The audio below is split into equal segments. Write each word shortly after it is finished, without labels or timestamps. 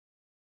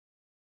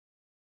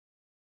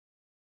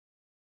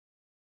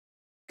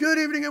Good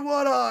evening and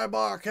what I,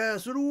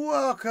 Marcus, and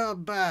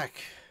welcome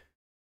back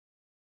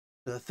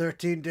to the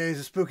 13 Days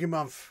of Spooky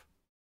Month.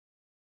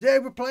 Today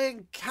we're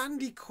playing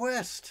Candy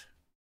Quest.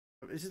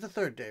 Is it the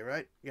third day,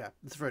 right? Yeah,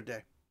 it's the third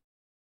day.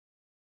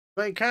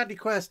 Playing Candy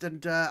Quest,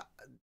 and there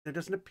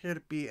doesn't appear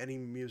to be any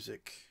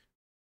music.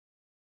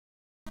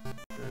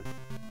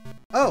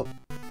 Oh!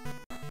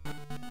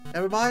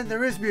 Never mind,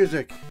 there is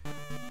music.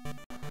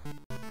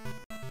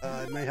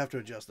 I may have to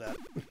adjust that.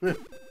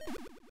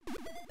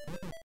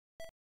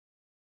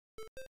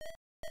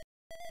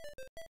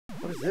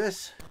 What is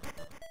this?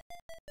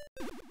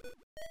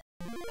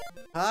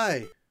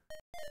 Hi.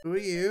 Who are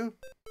you?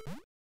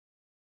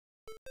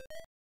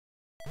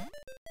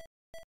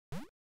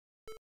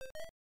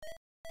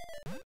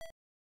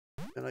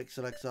 I like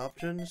select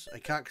options. I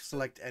can't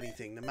select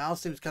anything. The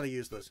mouse seems kind of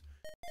useless.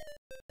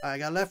 I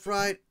got left,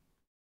 right.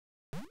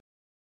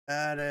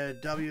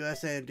 And W,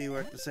 S, A, and D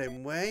work the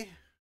same way.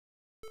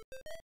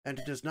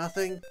 Enter does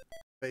nothing.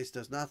 Space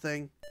does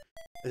nothing.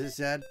 Is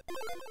it Z?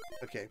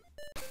 Okay.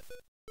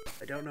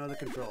 I don't know the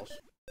controls.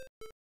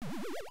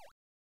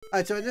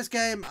 Alright, so in this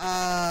game,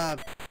 I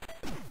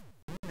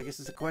guess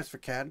it's a quest for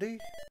candy?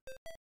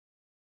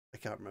 I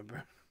can't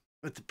remember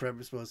what the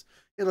premise was.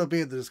 It'll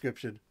be in the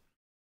description.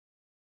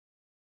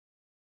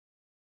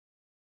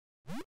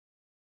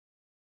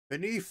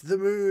 Beneath the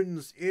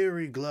moon's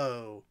eerie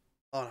glow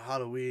on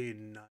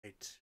Halloween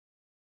night,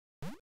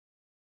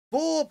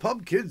 4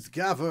 pumpkins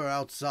gather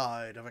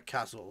outside of a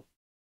castle,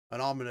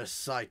 an ominous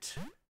sight.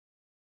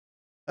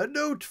 A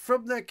note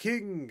from their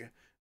king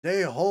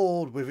they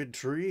hold with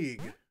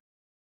intrigue,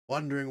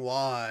 wondering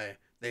why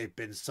they've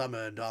been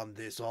summoned on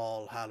this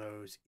All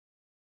Hallows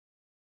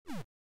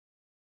Eve.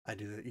 I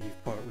knew the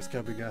Eve part was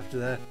coming after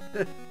that.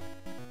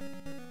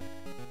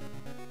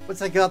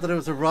 Once I got that it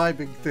was a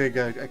rhyming thing,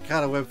 I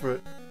kind of went for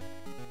it.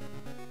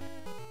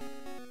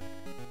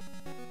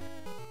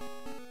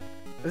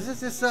 This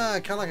is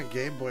kind of like a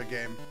Game Boy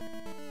game.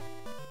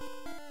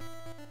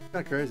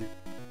 Kind of crazy.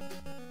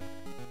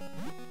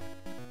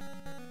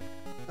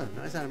 Oh,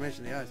 nice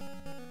animation in the eyes.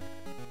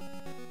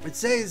 It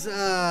says,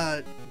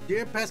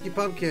 Dear pesky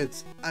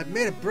pumpkins, I've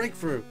made a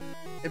breakthrough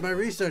in my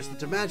research to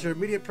demand your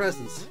immediate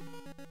presence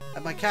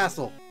at my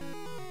castle.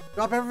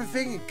 Drop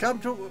everything and come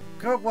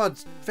at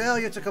once.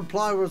 Failure to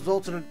comply will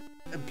result in an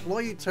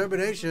employee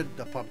termination.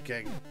 The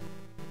Pumpking.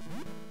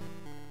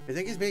 You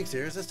think he's being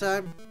serious this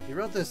time? He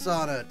wrote this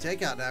on a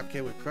takeout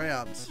napkin with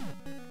crayons.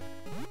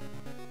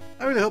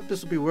 I really hope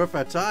this will be worth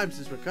our time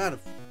since we're kind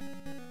of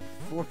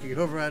forking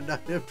over and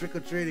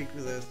trick-or-treating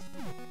for this. ...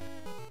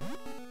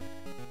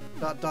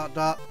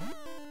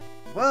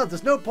 Well,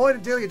 there's no point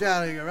in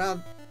dilly-dallying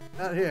around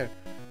out here.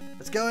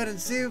 Let's go in and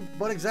see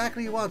what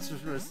exactly he wants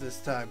from us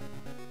this time.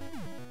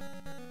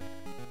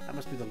 That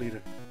must be the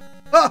leader.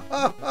 Ha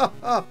ha ha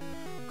ha!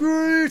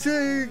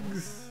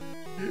 Greetings!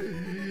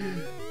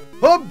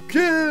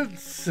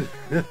 Pumpkids!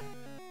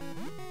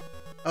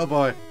 Oh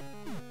boy.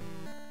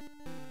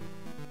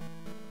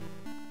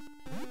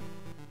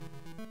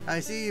 I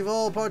see you've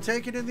all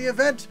partaken in the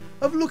event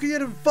of looking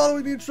at and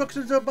following the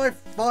instructions of my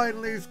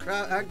finely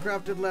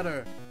handcrafted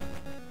letter.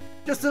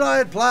 Just as I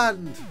had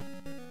planned.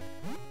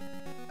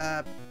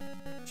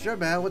 Sure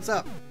man, what's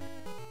up?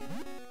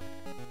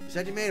 You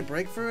said you made a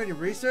breakthrough in your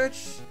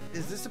research?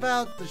 Is this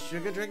about the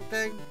sugar drink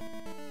thing?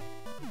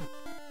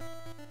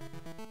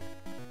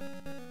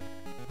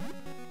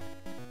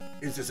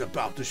 Is this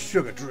about the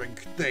sugar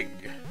drink thing?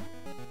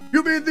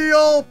 You mean the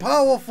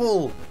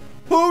all-powerful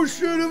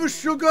potion of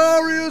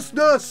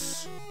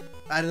sugariousness?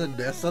 Added a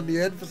ness on the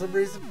end for some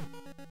reason.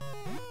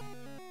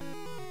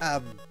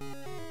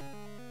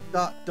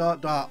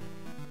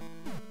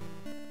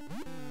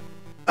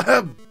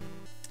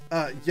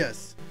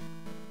 Yes.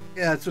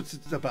 Yeah, that's what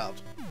it's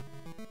about.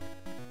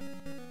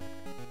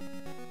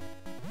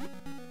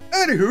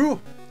 Anywho,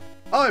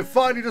 I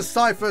finally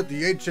deciphered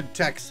the ancient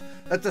texts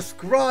that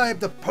describe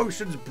the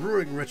potion's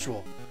brewing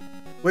ritual,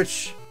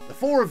 which the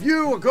 4 of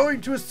you are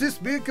going to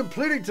assist me in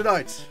completing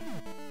tonight.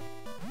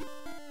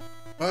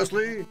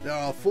 Firstly, there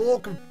are 4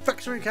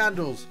 confectionery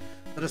candles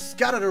that are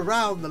scattered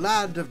around the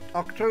land of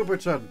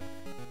Octoberton,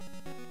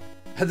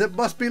 and that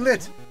must be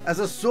lit as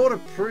a sort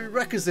of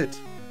prerequisite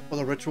for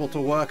the ritual to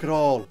work at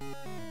all.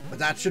 But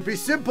that should be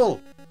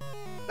simple.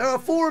 There are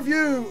 4 of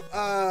you,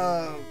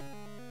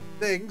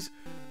 things.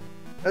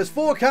 There's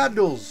 4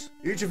 candles.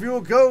 Each of you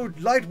will go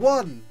light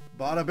 1.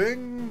 Bada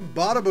bing,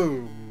 bada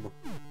boom.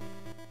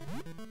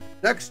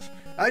 Next,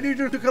 I need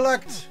you to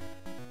collect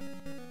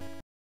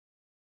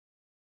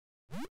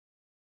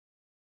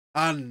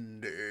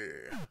candy.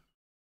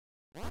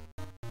 Wait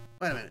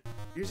a minute.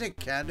 Did you say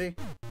candy?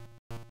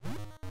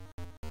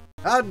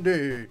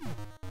 Candy.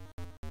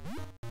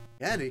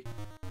 Candy?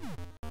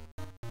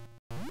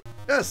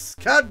 Yes,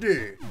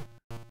 candy.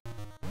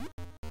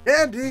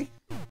 Candy.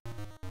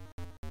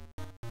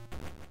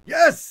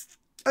 Yes!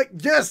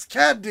 Yes,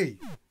 candy!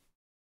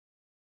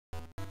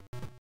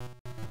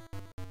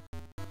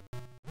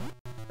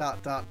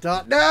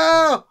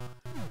 No!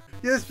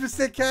 Yes,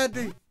 Mr.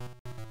 Candy!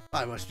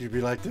 Why must you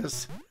be like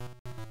this?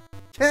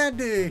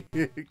 Candy!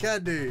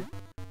 Candy!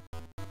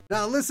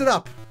 Now listen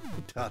up!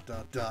 Dot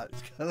dot dot.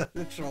 It's got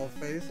a troll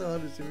face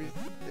on it.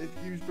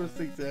 Huge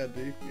things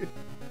handy.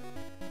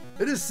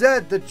 It is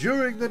said that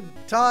during the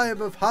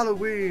time of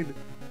Halloween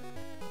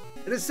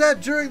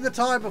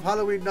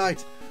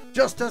night,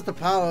 just as the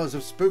powers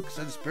of spooks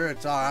and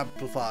spirits are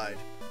amplified,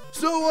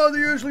 so are the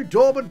usually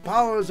dormant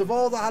powers of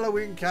all the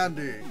Halloween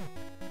candy.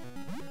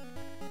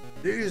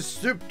 These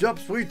souped up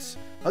sweets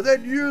are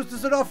then used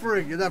as an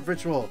offering in that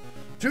ritual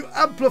to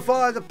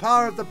amplify the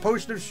power of the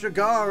potion of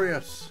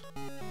Shigarius.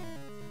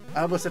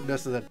 I almost said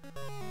Nessa then.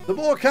 The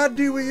more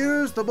candy we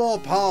use, the more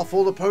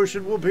powerful the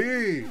potion will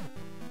be.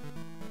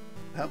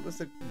 I almost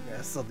said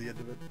Ness on the end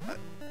of it.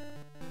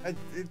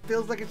 It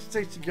feels like it should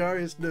say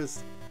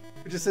Shigariousness.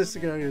 It just says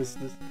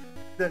Shigariousness.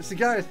 No,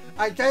 Shigarius.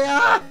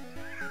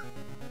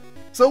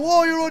 So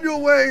while you're on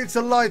your way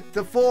to light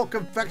the 4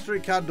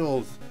 confectionery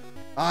candles,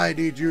 I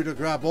need you to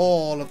grab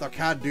all of the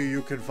candy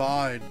you can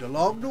find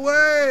along the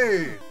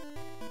way.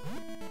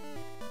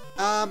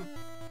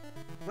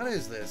 What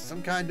is this?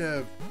 Some kind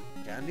of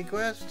candy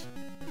quest?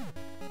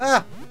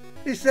 Ah!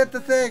 He said the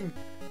thing!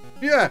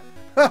 Yeah!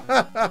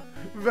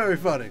 Very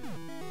funny.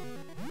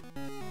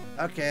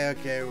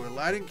 Okay, we're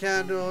lighting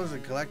candles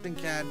and collecting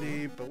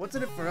candy, but what's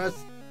in it for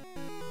us?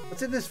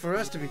 What's in this for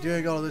us to be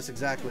doing all of this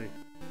exactly?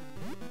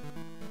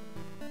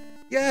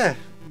 Yeah,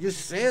 you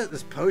say that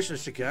this potion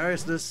of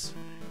Shigariousness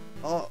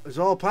is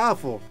all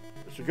powerful.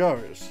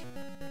 Shigarius.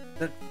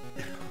 But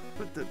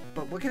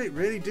what can it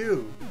really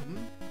do?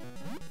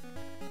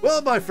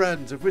 Well, my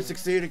friends, if we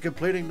succeed in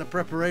completing the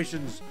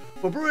preparations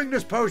for brewing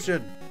this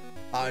potion,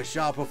 I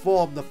shall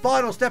perform the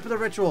final step of the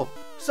ritual,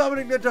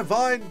 summoning the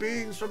divine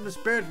beings from the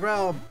spirit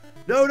realm,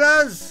 known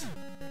as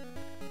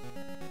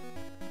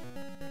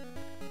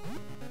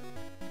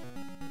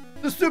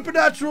the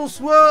supernatural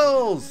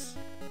swirls.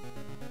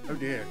 Oh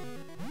dear.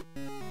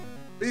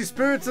 These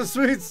spirits and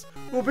sweets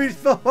will be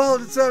the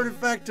well-determined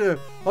factor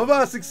of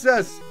our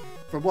success.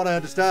 From what I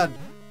understand,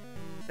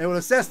 they will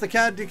assess the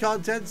candy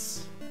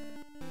contents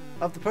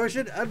of the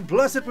potion and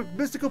bless it with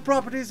mystical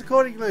properties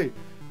accordingly.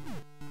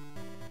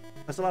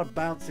 There's a lot of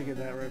bouncing in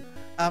that room.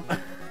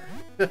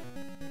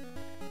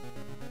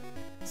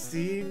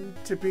 Seen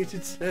to be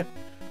determined.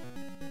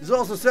 It's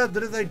also said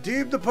that if they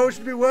deem the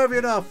potion to be worthy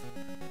enough,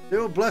 they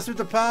will bless with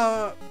the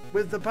power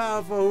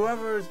for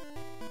whoever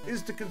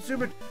is to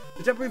consume it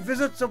to temporarily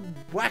visit some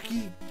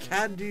wacky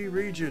candy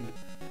region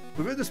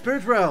within the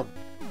spirit realm.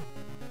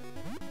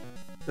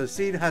 The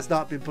scene has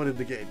not been put in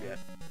the game yet.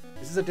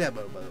 This is a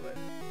demo, by the way.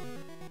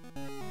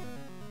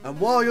 And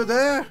while you're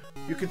there,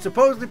 you can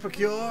supposedly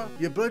procure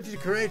the ability to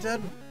create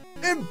an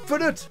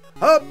infinite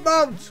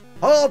amount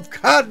of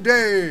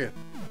candy!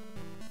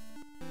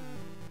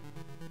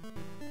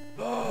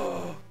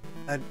 Oh,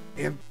 an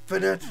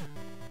infinite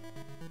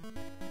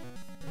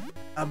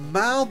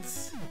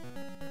amount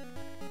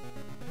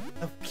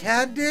of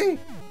candy?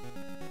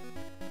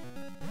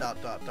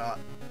 Dot dot dot.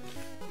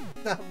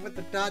 Not with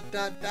the dot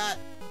dot dot.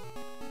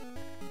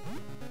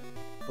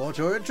 Brought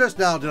your interest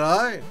now, did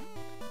I?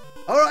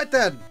 Alright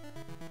then.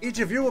 Each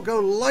of you will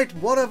go light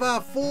one of our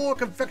 4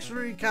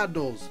 confectionery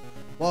candles,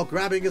 while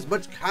grabbing as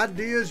much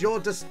candy as your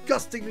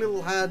disgusting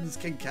little hands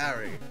can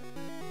carry.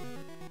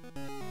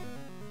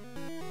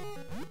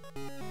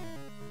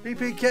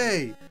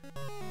 PPK.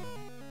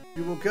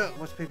 You will go...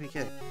 What's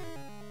PPK?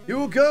 You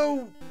will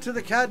go to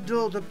the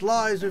candle that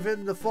lies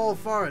within the fall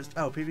forest.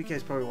 Oh, PPK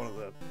is probably one of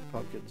the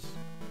pumpkins.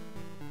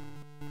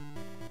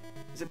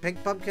 Is it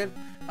pink pumpkin?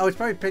 Oh, it's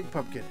probably pink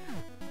pumpkin.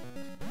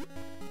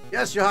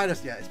 Yes, your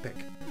highness. Yeah, it's pink.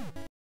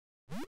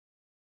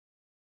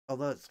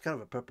 Although it's kind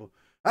of a purple.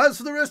 As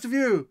for the rest of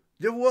you,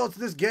 the worlds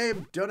of this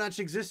game don't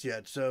actually exist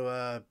yet,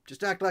 so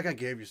just act like I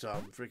gave you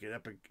some freaking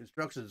epic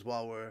instructions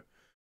while we're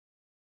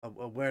on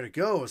where to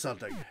go or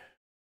something.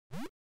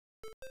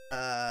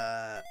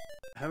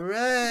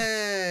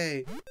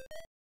 Hooray!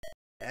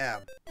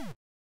 Damn.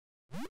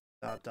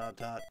 Dot dot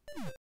dot.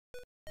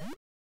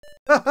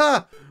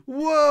 Haha!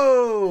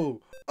 Whoa!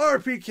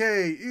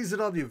 RPK, ease it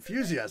on the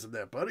enthusiasm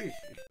there, buddy.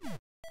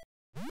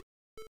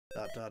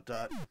 Dot dot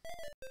dot.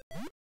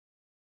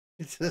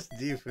 It's just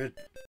different.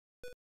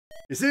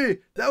 You see,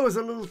 that was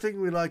a little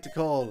thing we like to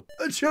call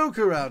a joke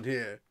around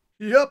here.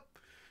 Yup.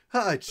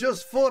 I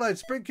just thought I'd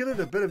sprinkle in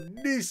a bit of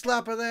knee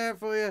slapper there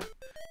for you,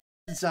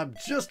 since I'm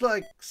just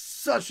like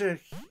such a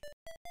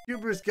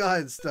humorous guy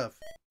and stuff.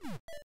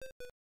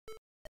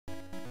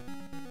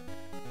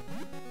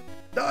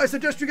 Now I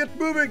suggest you get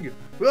moving.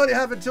 We only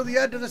have until the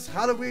end of this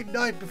Halloween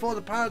night before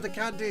the power of the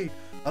candy,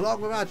 along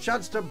with our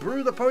chance to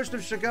brew the potion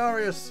of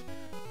Shigarius,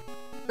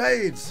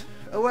 fades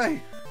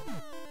away.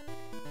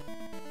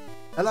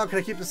 How long can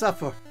I keep this up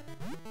for?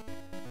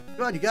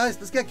 Come on, you guys,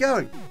 let's get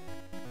going.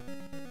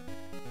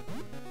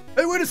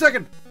 Hey, wait a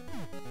second!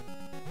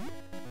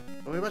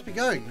 Well, we must be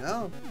going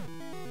now.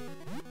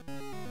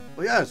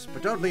 Well, yes,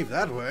 but don't leave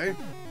that way.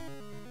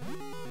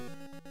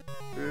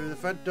 Through the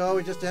front door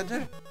we just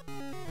entered?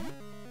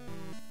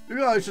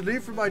 Maybe I should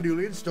leave from my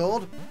newly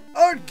installed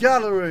art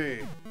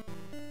gallery.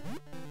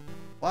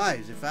 Why?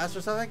 Is it fast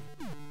or something?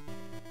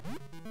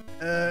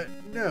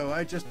 No,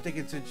 I just think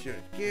it's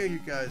insurance gear. You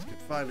guys could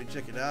finally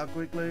check it out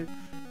quickly.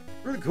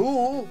 Really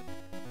cool.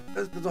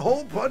 There's a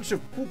whole bunch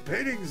of cool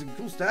paintings and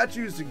cool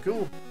statues and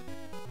cool...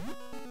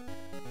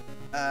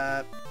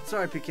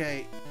 sorry,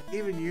 PK.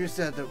 Even you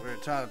said that we're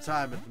out of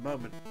time at the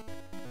moment.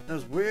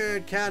 Those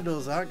weird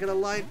candles aren't gonna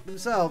light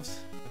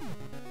themselves.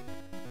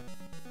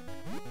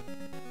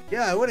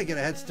 Yeah, I want to get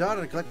a head start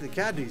on collecting the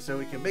candy so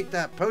we can make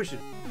that potion. ...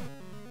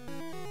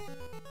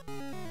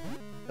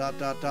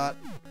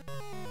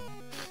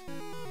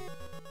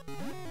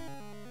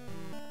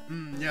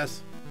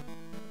 yes.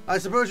 I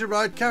suppose you're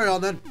right. Carry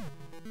on then.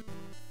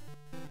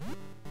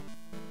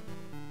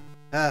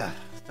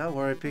 Don't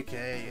worry,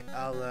 PK.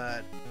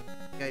 I'll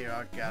get your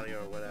art gallery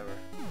or whatever.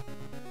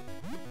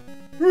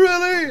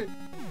 Really?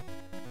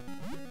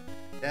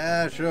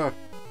 Yeah, sure.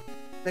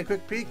 Take a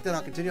quick peek, then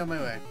I'll continue on my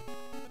way.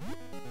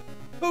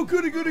 Oh,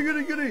 goody, goody,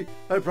 goody, goody.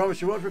 I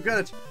promise you won't regret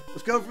it.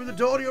 Let's go through the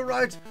door to your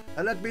right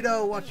and let me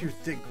know what you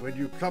think when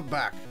you come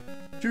back.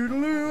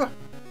 Toodaloo,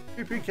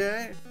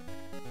 PK.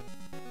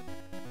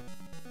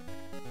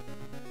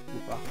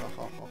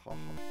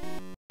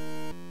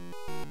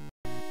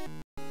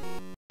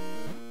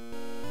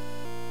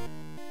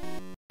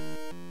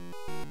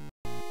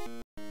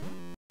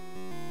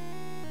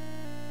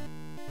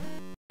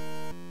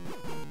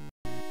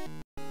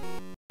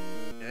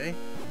 Okay,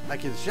 I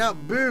can shout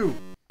boo.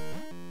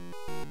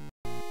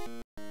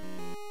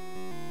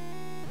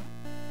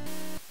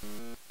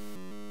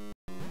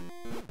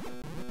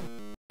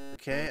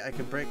 Okay, I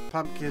can break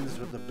pumpkins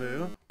with the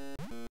boo.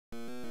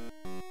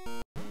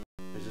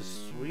 There's a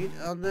sweet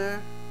on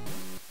there.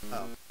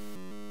 Oh.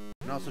 You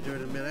can also do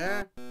it in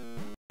midair.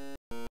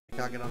 I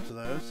can't get onto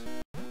those.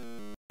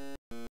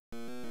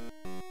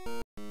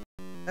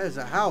 There's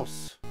a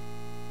house.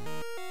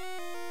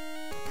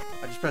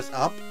 I just press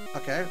up.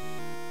 Okay.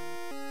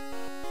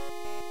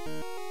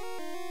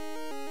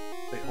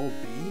 Wait, hold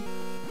B?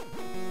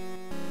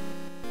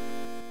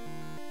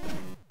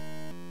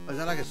 Oh, is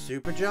that like a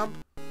super jump?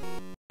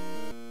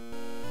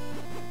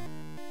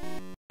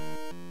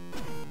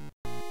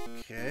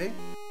 Okay.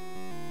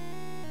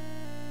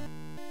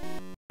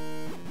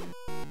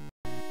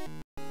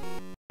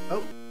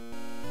 Oh.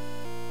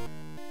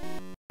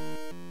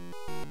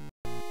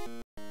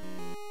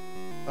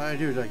 What do I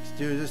do? Like,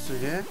 do this through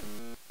here?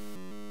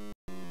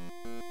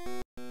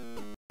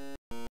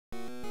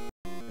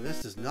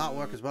 This does not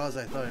work as well as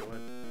I thought it would.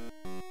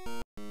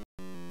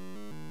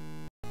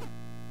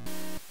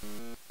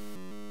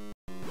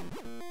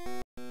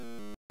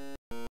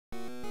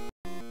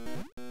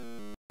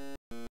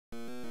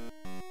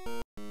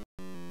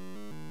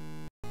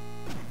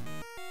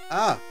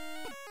 Ah!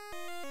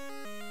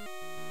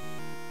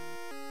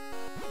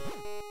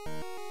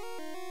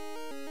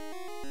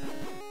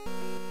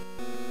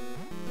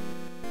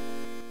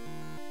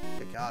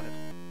 I got it.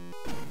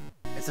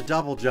 It's a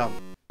double jump.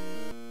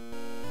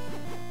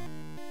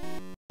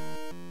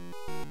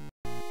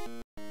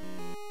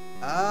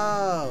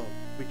 Oh!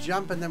 We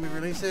jump and then we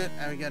release it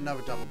and we get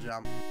another double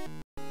jump.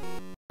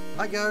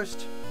 Hi,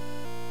 Ghost!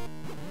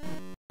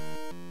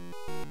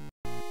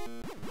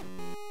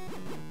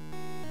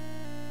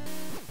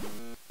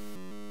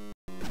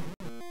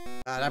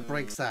 Ah, that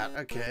breaks that.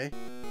 Okay.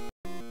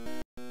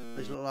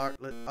 There's little art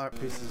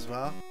pieces as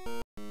well.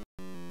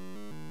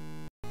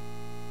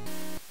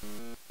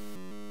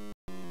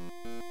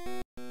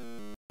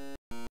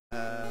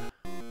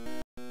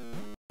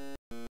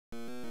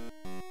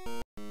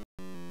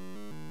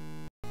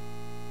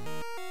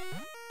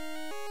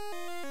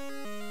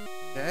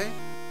 Okay.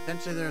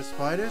 Potentially there are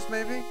spiders,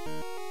 maybe?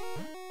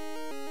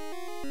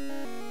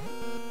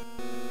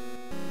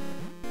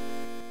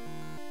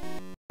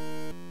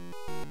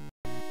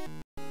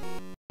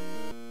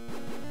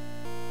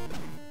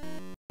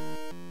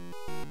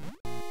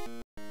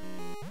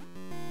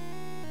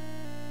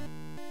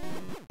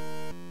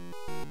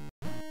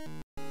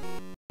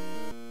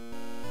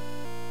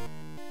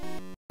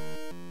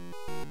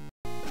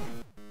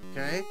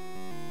 Okay.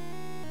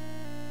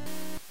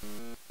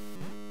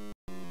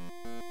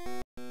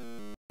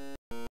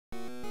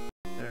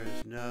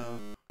 There's no...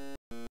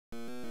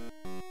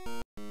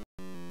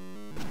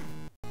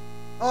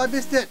 Oh, I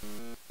missed it!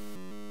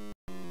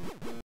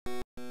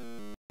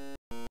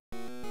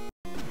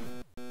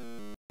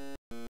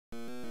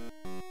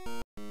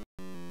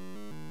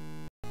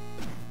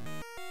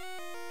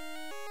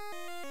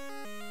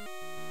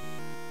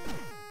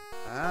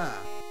 Ah.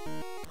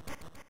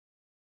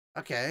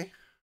 Okay.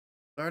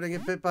 Learning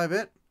it bit by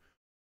bit.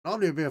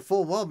 Normally it would be a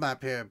full world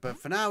map here, but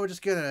for now we're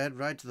just gonna head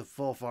right to the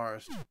full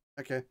forest.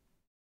 Okay.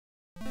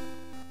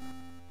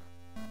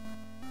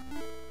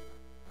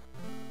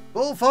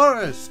 Full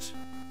forest!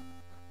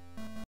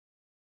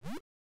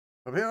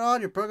 From here on,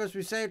 your progress will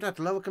be saved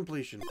after level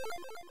completion.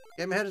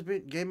 Game A has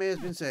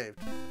been saved.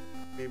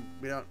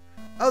 We don't...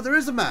 Oh, there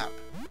is a map!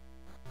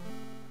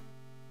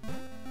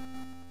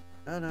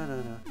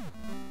 No.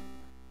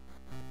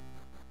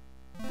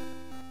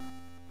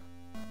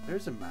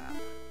 There's a map.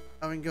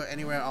 Oh, we can go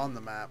anywhere on the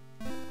map.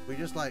 We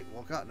just like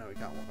walk out? No, we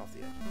can't walk off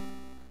the edge.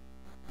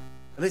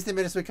 At least they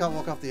made us so we can't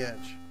walk off the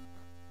edge.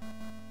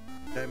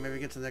 Okay, maybe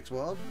get to the next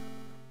world.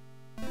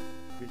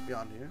 He's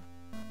beyond here.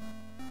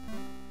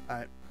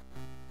 Alright.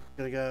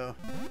 Gonna go.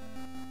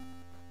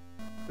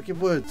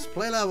 Wicked Woods.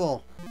 Play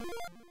level.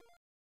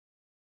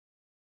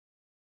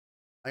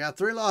 I got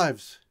 3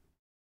 lives.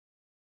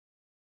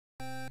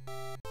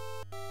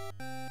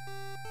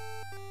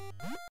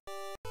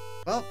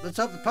 Well, let's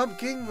hope the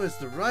Pumpking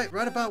was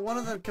right about one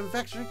of the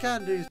confectionery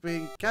candles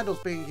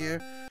being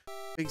here.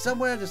 Being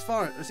somewhere this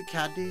far. Is it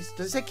candies?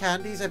 Does it say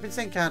candies? I've been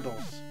saying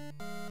candles.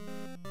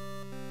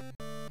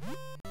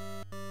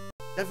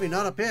 Definitely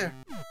not up here.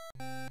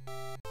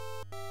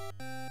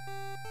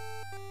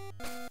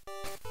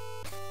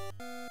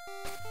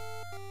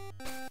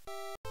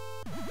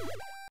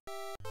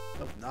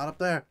 Oh, not up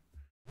there.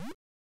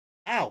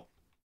 Ow!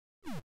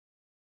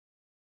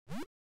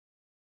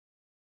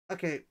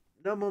 Okay,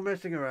 no more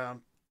messing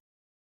around.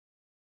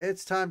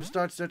 It's time to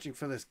start searching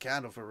for this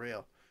candle for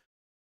real.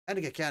 And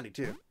to get candy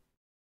too.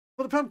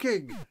 For the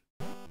Pumpkin!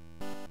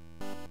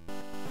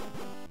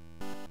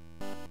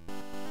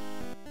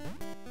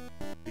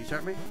 Please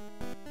hurt me?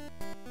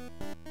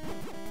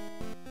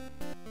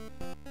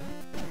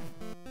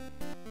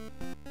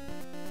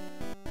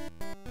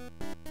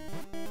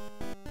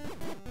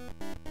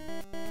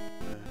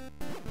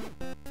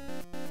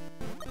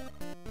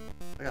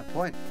 I got a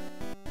point.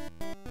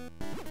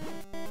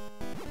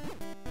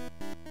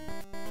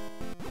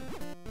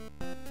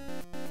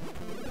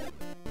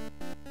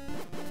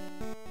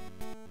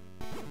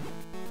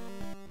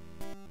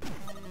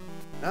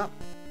 No.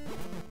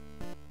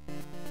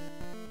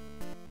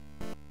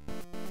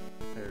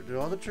 Here, do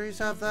all the trees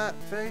have that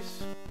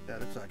face? Yeah,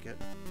 looks like it.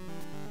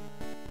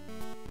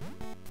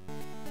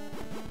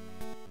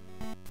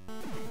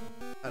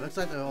 It looks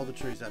like all the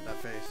trees have that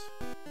face.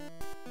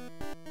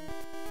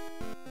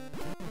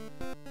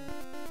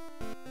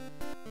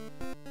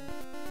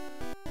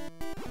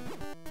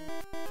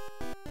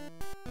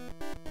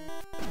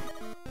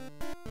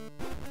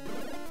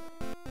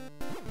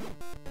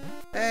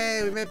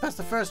 Hey, we made it past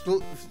the first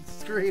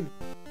screen.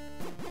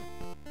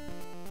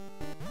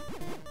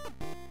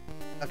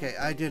 Okay,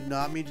 I did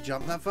not mean to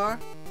jump that far.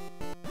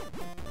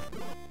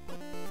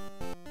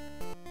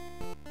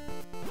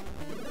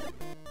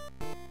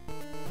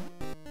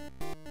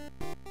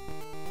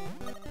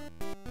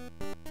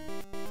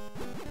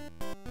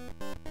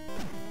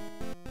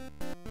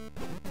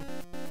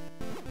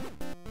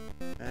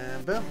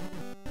 And boom.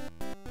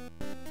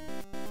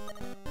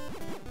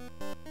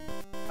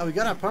 Oh, we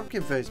got our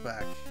pumpkin face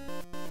back.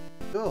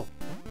 Cool.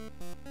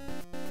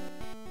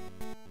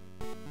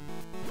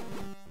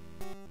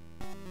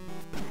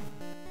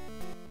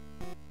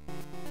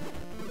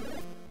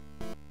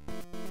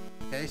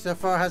 Okay, so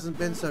far hasn't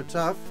been so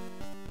tough.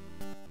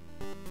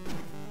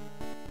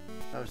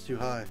 That was too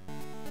high.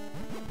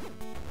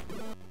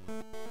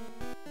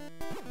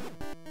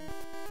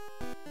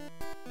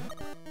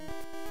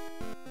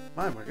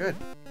 Fine, we're good.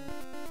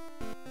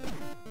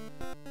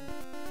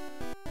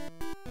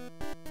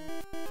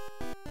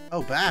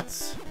 Oh,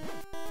 bats!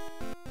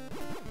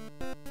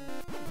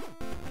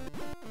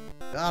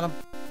 Got him.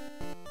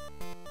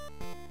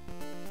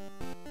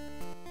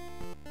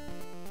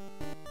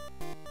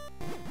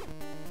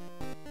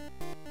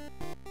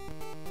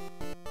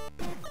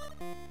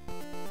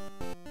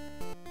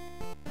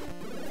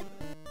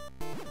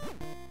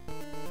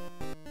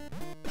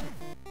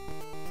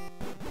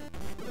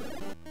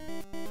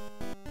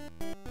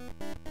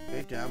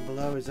 Okay, down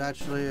below is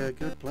actually a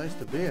good place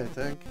to be, I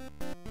think.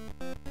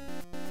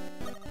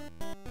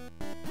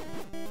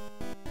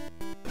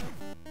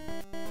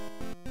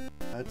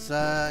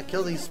 Let's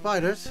kill these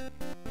spiders.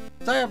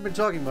 Sorry I haven't been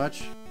talking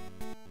much.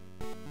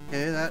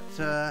 Okay, that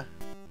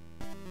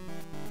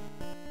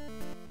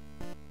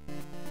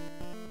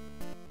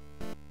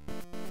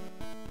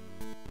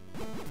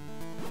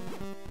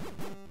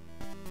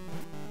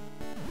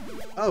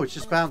oh, it's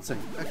just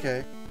bouncing.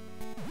 Okay.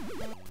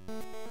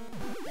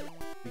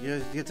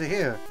 You get to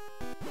here.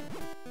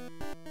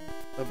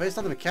 So based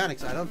on the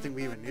mechanics, I don't think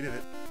we even needed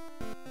it.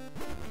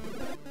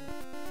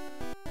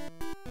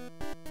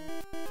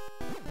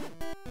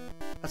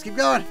 Let's keep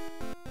going!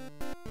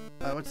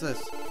 What's this?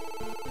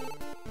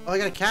 Oh, I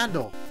got a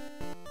candle!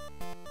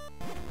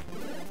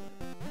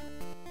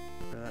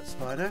 That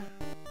spider.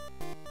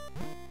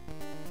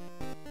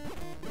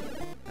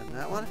 And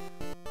that one.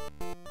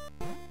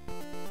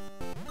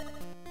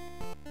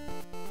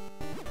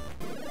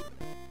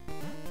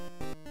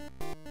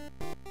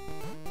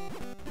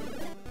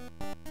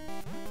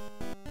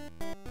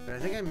 But I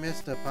think I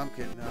missed a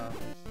pumpkin. No,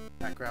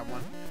 background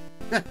one.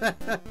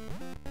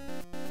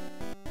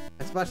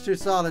 It's much too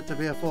solid to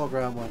be a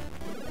foreground one.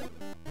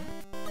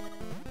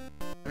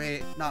 I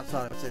mean, not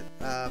solid, what's it?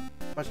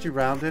 Much too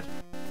rounded.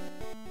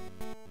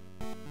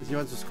 Because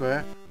yours are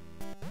square.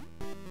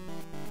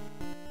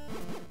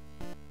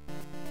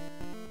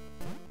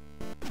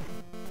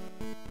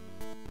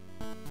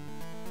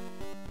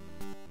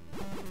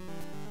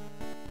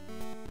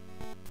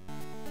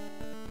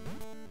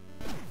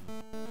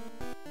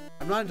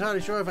 I'm not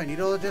entirely sure if I need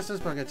all the distance,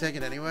 but I'm going to take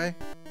it anyway.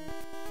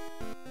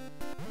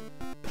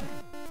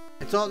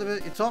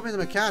 taught me the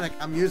mechanic.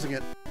 I'm using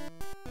it.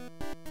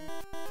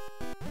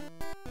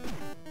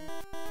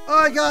 Oh,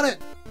 I got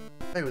it!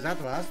 Hey, was that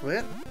the last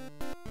bit?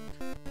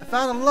 I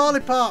found a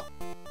lollipop!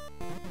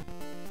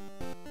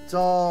 It's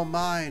all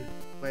mine.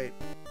 Wait.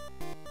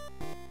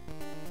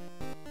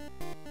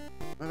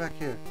 Am I back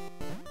here?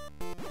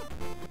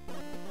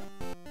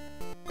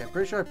 Okay, I'm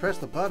pretty sure I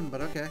pressed the button,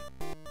 but okay.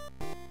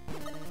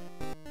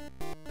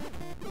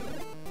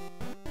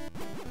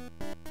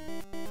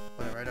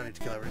 Whatever, I don't need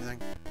to kill everything.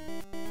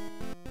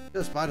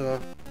 Kill a spider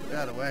though. Get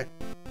out of the way.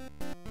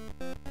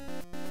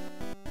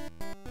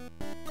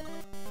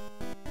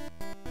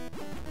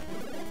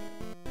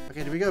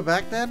 Okay, do we go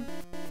back then?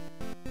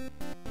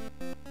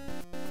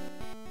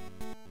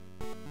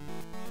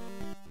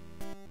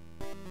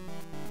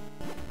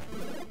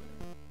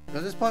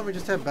 At this point we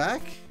just head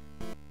back?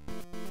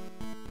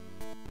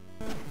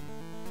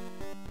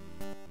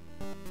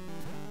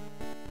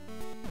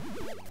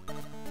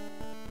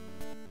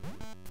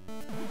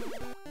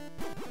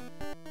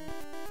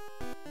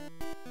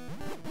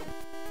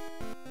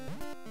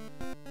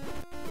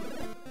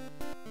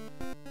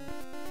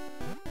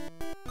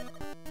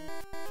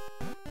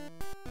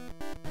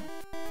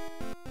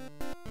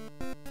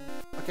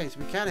 Okay, so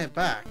we can't head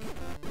back.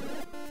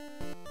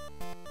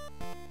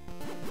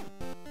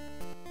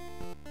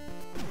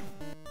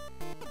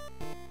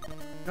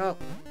 No.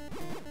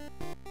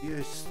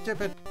 You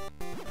stupid.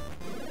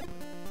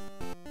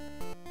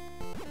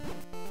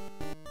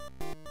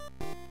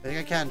 I think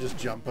I can just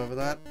jump over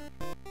that.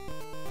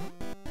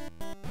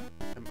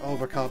 I'm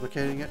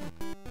overcomplicating it.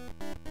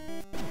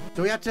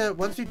 So we have to,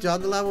 once we've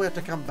done the level, we have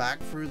to come back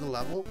through the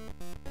level?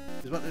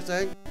 Is what they're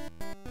saying?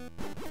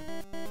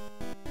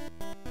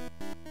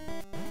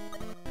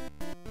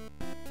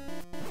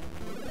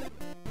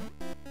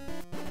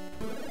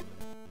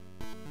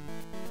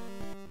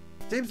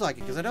 Seems like it,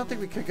 because I don't think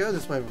we could go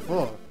this way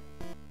before.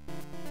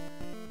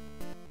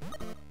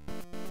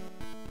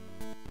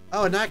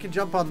 Oh, and now I can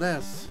jump on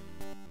this.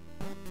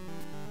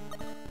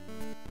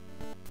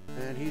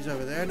 And he's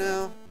over there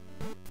now.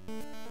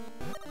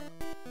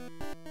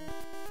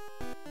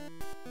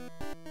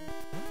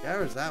 The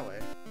arrow's that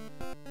way.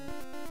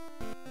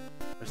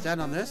 I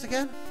stand on this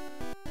again?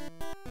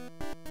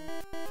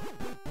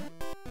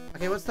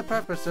 Okay, what's the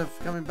purpose of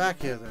coming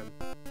back here then?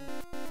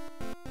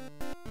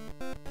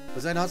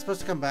 Was I not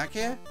supposed to come back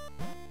here?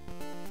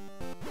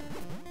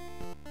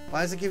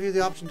 Why does it give you the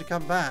option to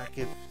come back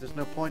if there's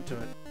no point to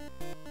it?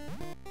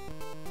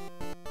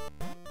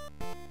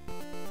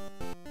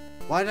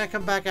 Why did I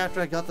come back after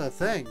I got the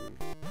thing?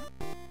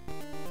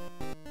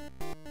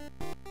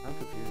 I'm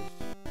confused.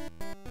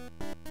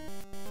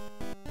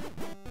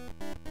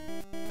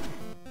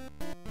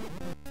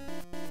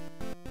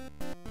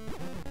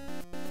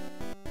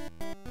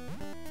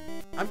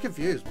 I'm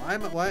confused.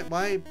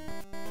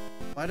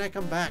 Why did I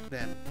come back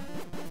then?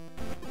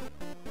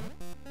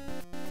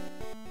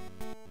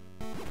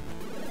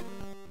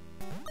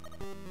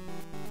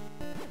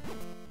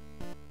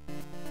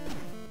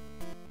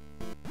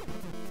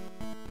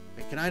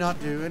 Can I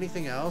not do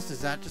anything else?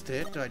 Is that just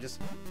it? Do I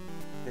just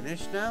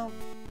finish now?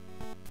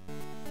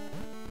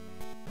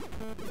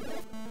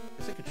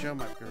 Guess I could show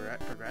my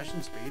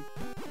progression speed.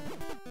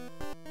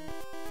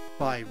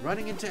 By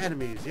running into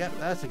enemies. Yep,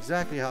 that's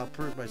exactly how I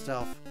proved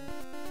myself.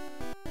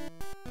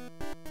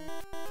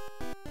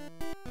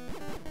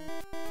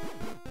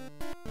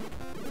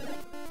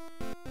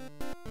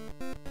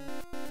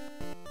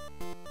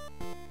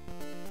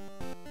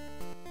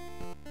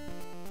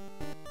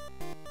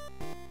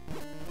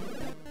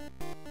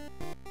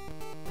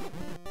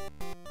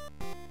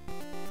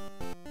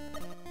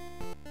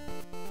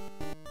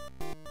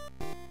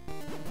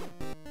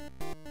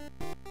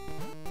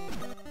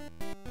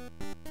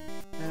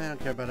 I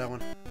don't care about that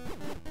one.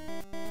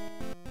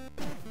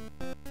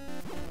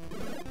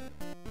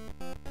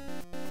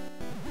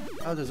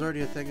 Oh, there's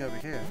already a thing over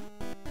here.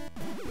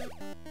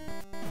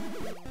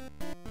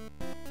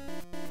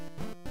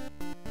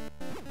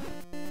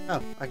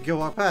 Oh, I can go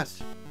walk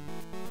past.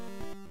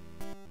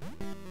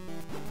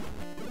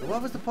 But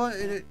what was the point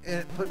in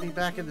it put me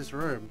back in this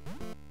room?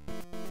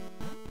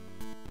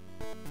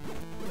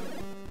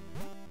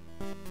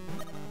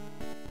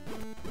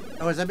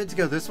 Oh, is I meant to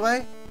go this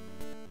way?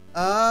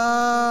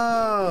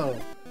 Oh!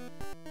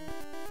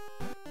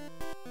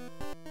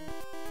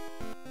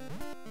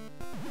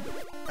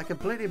 I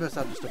completely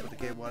misunderstood what the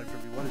game wanted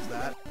from me. What is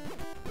that?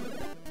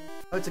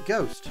 Oh, it's a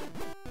ghost.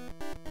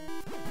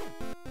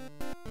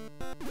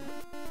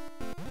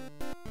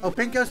 Oh,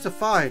 pink ghosts are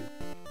fine.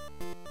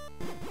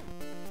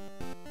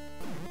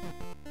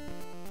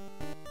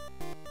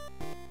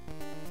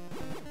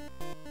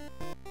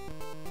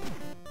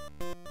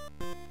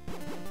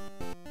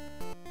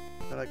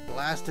 I like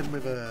blast him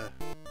with a...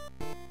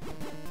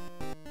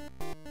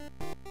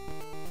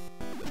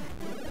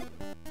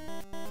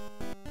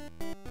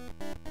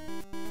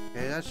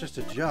 Okay, that's just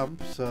a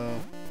jump, so...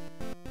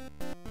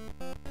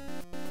 I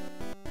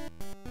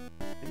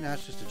think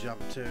that's just a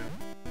jump too.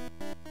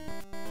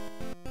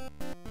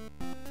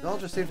 They all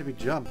just seem to be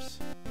jumps.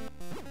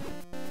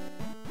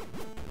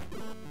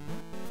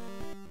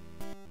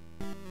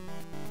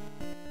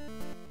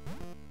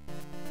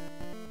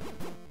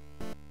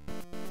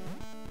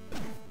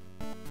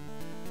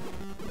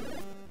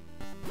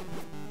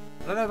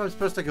 don't know if I'm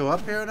supposed to go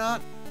up here or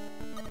not.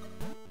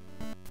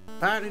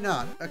 Apparently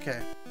not.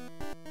 Okay.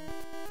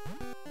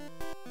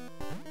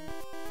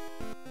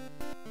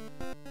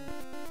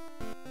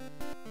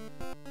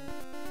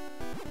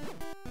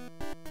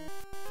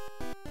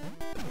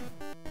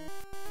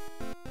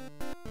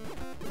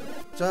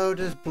 So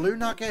does blue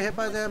not get hit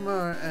by them,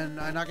 and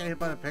I not get hit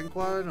by the pink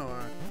one, or?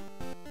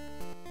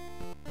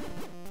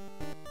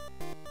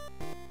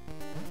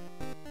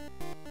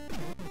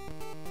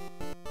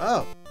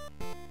 Oh.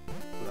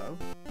 Hello.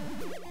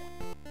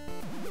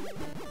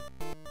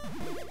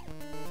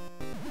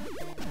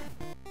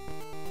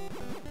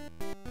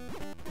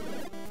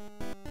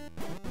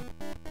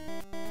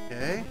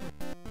 Okay.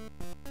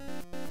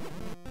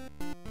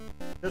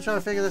 Still trying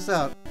to figure this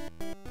out.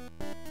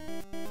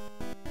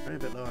 Very a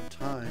bit low on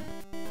time.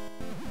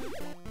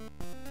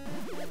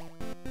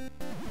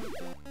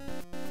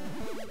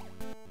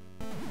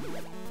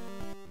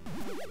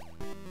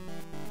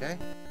 Okay.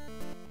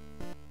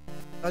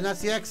 Oh, and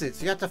that's the exit.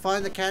 So you have to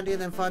find the candy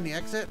and then find the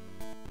exit?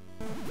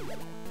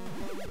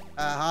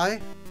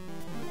 Hi?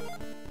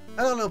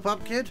 Hello, little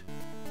pumpkin.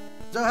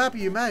 So happy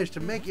you managed to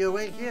make your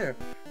way here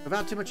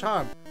without too much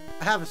harm.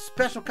 I have a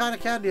special kind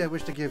of candy I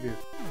wish to give you.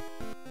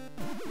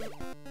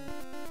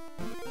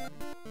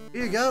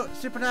 Here you go.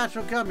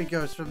 Supernatural gummy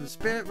ghost from the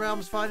Spirit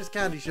Realm's finest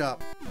candy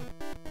shop.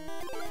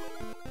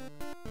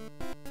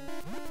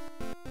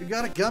 You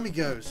got a gummy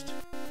ghost.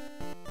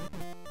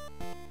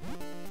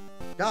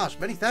 Gosh,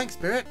 many thanks,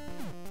 Spirit.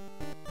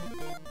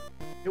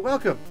 You're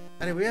welcome.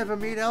 And if we ever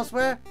meet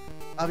elsewhere,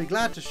 I'll be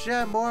glad to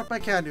share more of my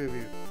candy with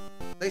you.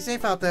 Stay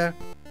safe out there,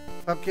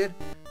 Pumpkin,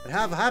 and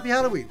have a happy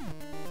Halloween.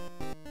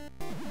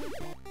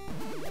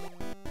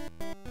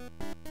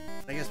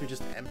 I guess we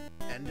just end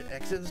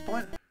exit at this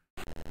point.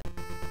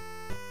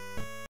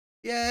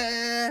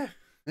 Yeah!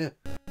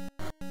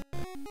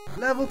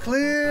 Level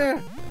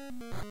clear!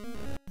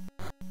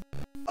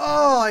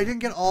 Oh, I didn't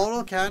get all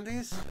the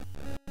candies?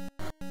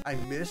 I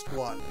missed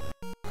one.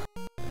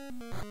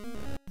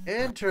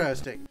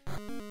 Interesting.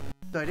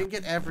 So I didn't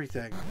get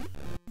everything.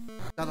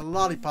 Got a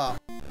lollipop.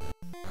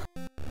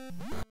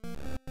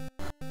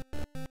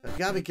 A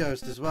gummy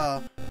ghost as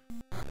well.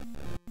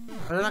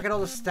 But I not get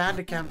all the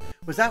standard candies.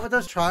 Was that what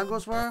those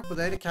triangles were? Were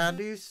they the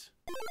candies?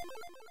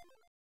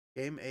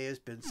 Game A has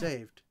been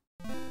saved.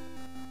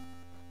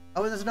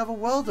 Oh, and there's another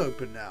world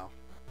open now.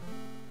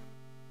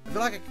 I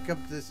feel like I could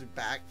come to this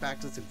back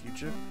to this in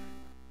future.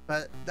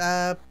 But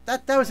that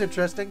was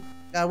interesting.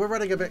 We're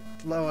running a bit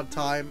low on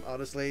time,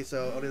 honestly,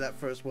 so only that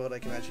first world I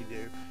can actually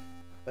do.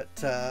 But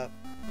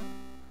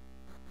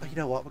you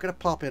know what? We're gonna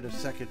pop in a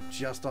second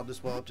just on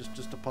this world,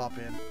 just to pop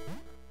in.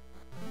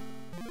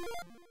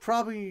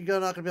 Probably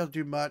not gonna be able to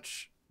do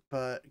much,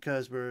 but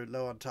because we're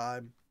low on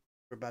time,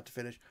 we're about to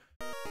finish.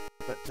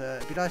 But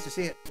it'd be nice to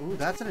see it. Ooh,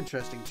 that's an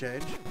interesting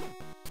change.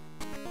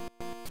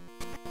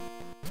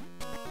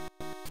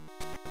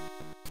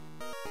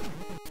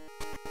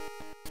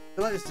 I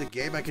feel like this is a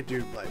game I could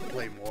do, like,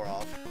 play more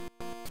of.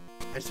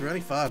 It's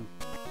really fun.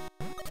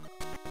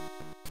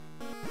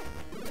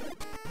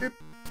 Boop.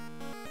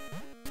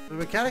 The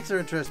mechanics are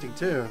interesting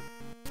too.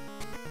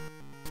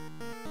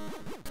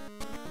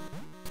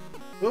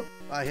 Oop,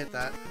 I hit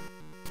that.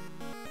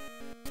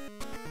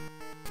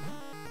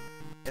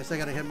 Guess I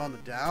gotta hit him on the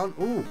down.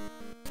 Ooh,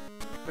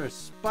 there's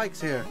spikes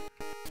here.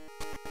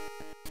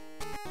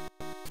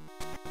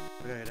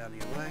 We gotta go down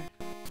the other way.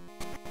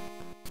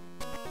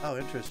 Oh,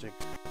 interesting.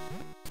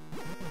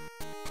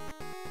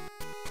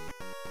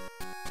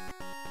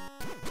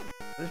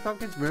 Are these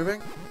pumpkins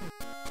moving?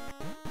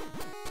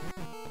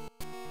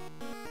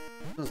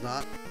 It's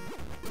not.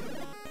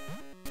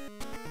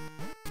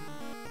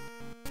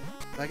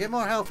 I get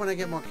more health when I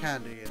get more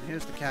candy, and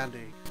here's the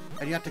candy.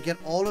 And you have to get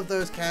all of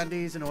those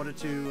candies in order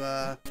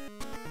to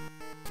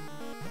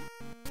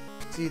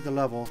see the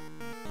level.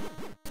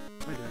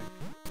 What am I doing?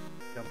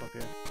 Jump up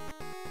here.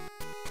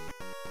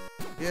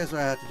 Here's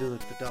where I have to do the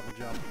double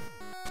jump.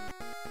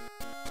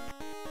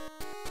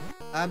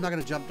 I'm not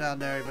gonna jump down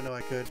there even though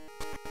I could.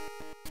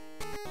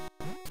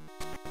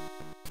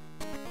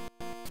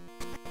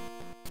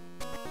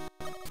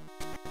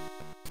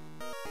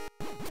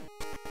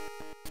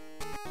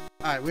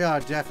 Alright, we are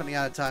definitely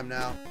out of time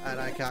now, and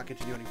I can't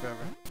continue any further.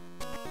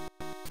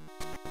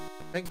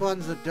 Pink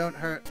ones that don't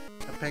hurt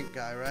a pink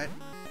guy, right?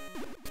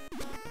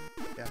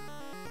 Yeah.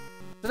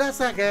 So that's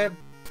that game.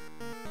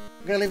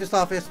 I'm gonna leave this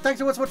off here. So thanks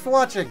so much for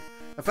watching.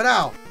 And for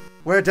now,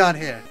 we're done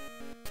here.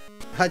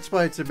 I just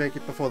wanted to make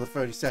it before the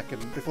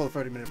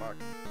 30-minute mark.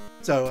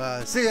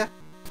 So, see ya.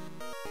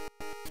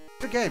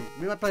 Good game.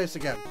 We might play this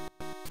again.